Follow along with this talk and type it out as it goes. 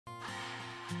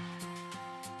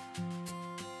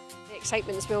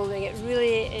excitement is building. It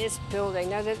really is building.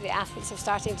 Now that the athletes are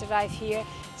starting to arrive here,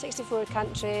 64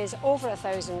 countries, over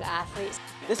 1,000 athletes.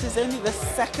 This is only the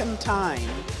second time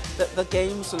that the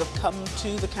Games will have come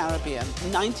to the Caribbean.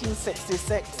 In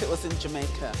 1966, it was in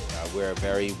Jamaica. We're a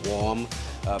very warm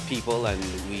people, and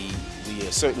we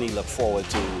certainly look forward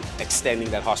to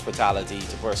extending that hospitality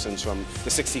to persons from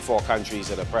the 64 countries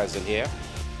that are present here.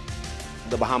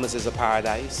 The Bahamas is a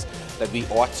paradise, that we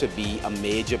ought to be a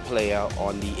major player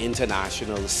on the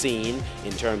international scene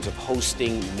in terms of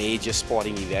hosting major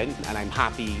sporting events, and I'm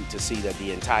happy to see that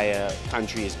the entire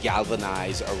country is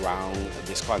galvanized around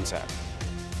this concept.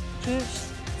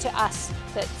 Proves to us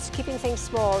that keeping things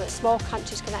small, that small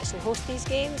countries can actually host these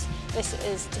games. This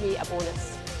is, to me, a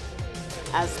bonus.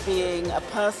 As being a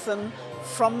person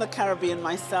from the Caribbean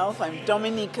myself, I'm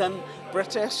Dominican,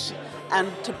 British,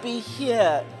 and to be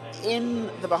here in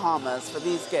the Bahamas for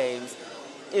these games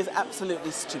is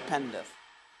absolutely stupendous.